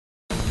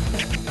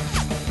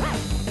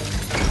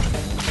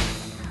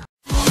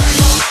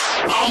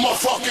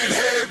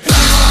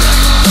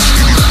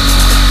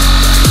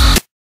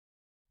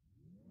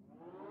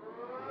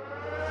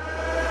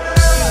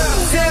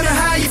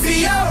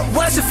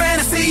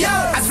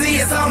fantasy, I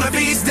see us on the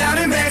beach down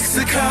in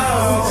Mexico.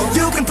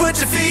 You can put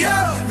your feet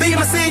up, be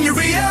my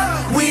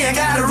senorita. We ain't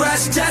gotta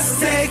rush,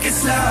 just take it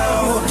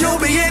slow. You'll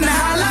be in the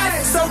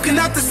highlight, soaking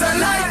up the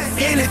sunlight.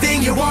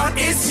 Anything you want,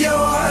 it's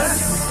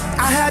yours.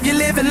 I have you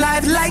living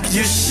life like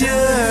you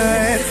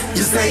should.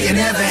 You say you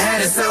never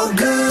had it so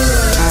good.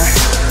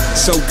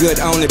 So good,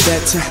 only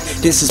better.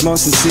 This is more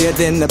sincere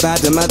than the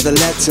bottom of the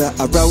letter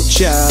I wrote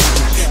ya.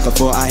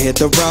 Before I hit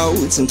the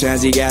road,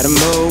 sometimes you gotta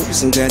move,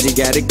 sometimes you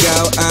gotta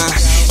go.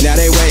 Now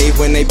they wave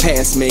when they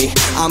pass me.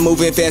 I'm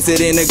moving faster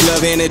than a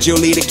glove in a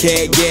Julie the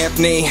Cat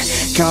Gaffney.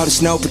 Call the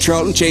snow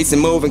patrol, I'm chasing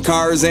moving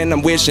cars, and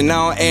I'm wishing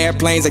on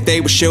airplanes like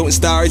they were shooting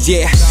stars.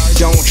 Yeah,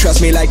 don't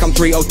trust me like I'm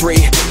 303,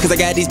 cause I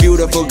got these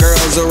beautiful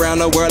girls around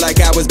the world like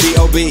I was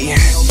B.O.B.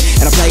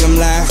 And I play them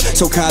live,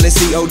 so call it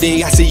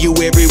COD. I see you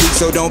every week,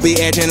 so don't be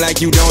acting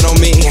like you don't know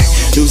me.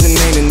 Losing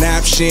ain't an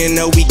option,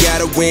 no, we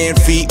gotta win.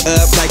 Feet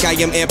up like I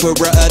am emperor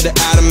of the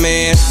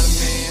Ottoman.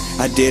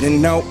 I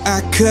didn't know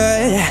I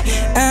could,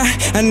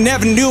 I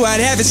never knew I'd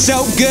have it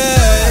so good.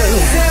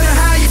 Tell me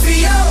how you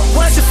feel,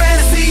 what's your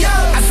fantasy,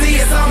 I see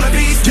us on the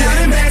beach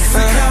down in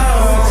Mexico.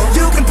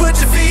 You can put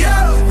your feet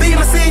up, be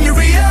my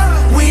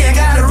senorita. We ain't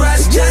gotta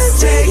rush,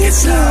 just take it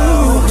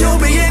slow. You'll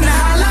be in the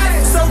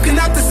highlight, soaking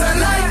up the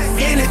sunlight.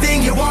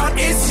 Anything you want,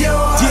 it's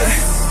yours.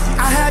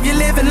 I have you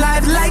living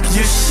life like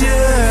you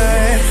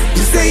should.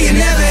 You say you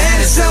never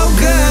had it so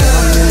good.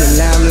 I'm in the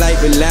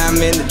limelight with lime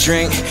in the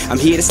drink. I'm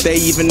here to stay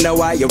even though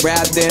I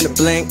arrived in a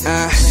blink.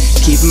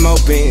 Keep them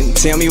open,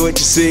 tell me what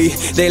you see.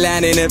 They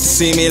lining up to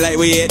see me like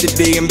we at the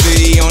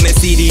DMV. On that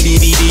CD,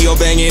 DVD, or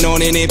banging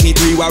on an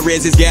MP3 while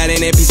Rez's got an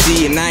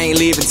NPC, and I ain't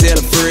leaving till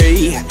I'm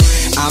free.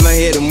 I'ma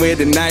hit him with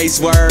a nice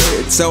word,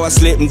 so I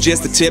slip him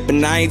just a tip,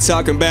 and I ain't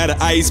talking about an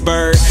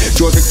iceberg.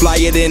 George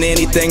McFlyer than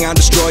anything, I'm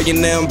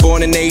destroying them.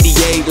 Born in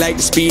 88, like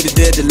the speed of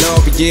the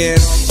DeLorean.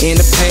 In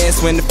the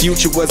past, when the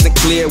future wasn't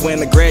clear, when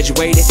I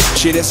graduated,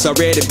 shit, it's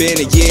already been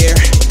a year.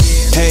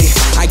 Hey,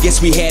 I guess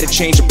we had to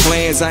change the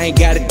plans. I ain't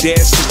got a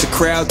dance, just the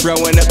crowd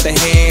throwing up the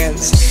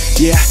hands.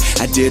 Yeah,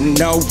 I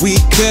didn't know we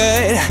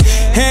could.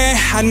 Hey,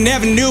 I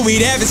never knew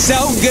we'd have it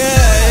so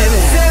good.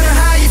 Tell me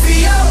how you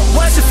feel,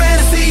 what's your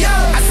fantasy,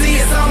 I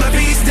see us on the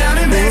beach down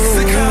in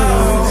Mexico.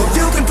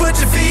 You can put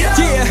your feet up,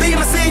 be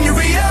my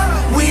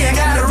senorita. We ain't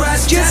gotta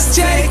rush, just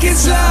take it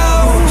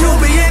slow.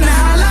 You'll be in the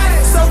highlight,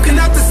 soaking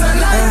up the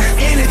sunlight.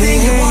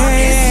 Anything you want,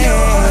 it's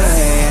yours.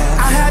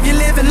 I have you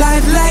living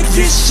life like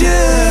you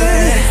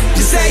should.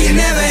 You say you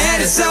never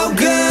had it so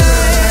good.